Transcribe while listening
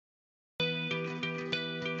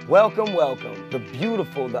Welcome, welcome. The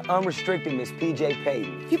beautiful, the unrestricted Miss PJ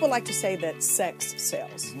Payton. People like to say that sex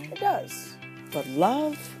sells. It does. But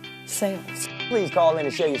love sells. Please call in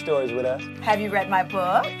and share your stories with us. Have you read my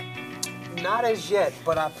book? Not as yet,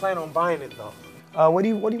 but I plan on buying it though. What do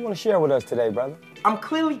you want to share with us today, brother? I'm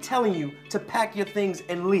clearly telling you to pack your things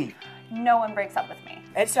and leave. No one breaks up with me.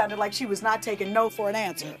 It sounded like she was not taking no for an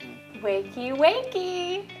answer. Wakey,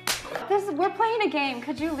 wakey. We're playing a game.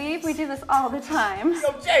 Could you leave? We do this all the time.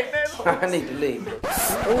 Yo, Jay, man. I need to leave.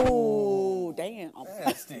 Ooh, damn.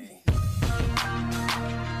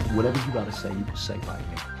 Whatever you gotta say, you can say right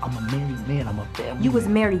now. I'm a married man, I'm a family You was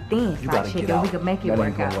man. married then, You fried gotta get chicken. out. We could make it That work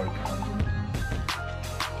ain't gonna out. work out.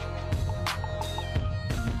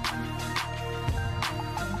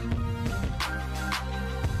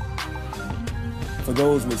 For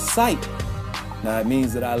those with sight, now it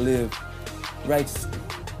means that I live righteously.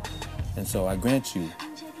 And so I grant you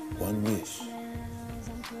one wish,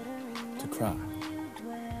 to cry.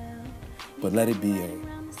 But let it be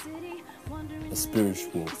a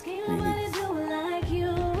spiritual release.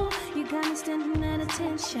 You got me standing at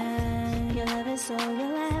attention. Your love is so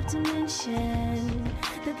real, I have to mention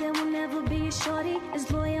that there will never be a shorty as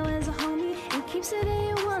loyal as a homie and keeps it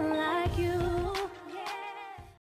A1 like you.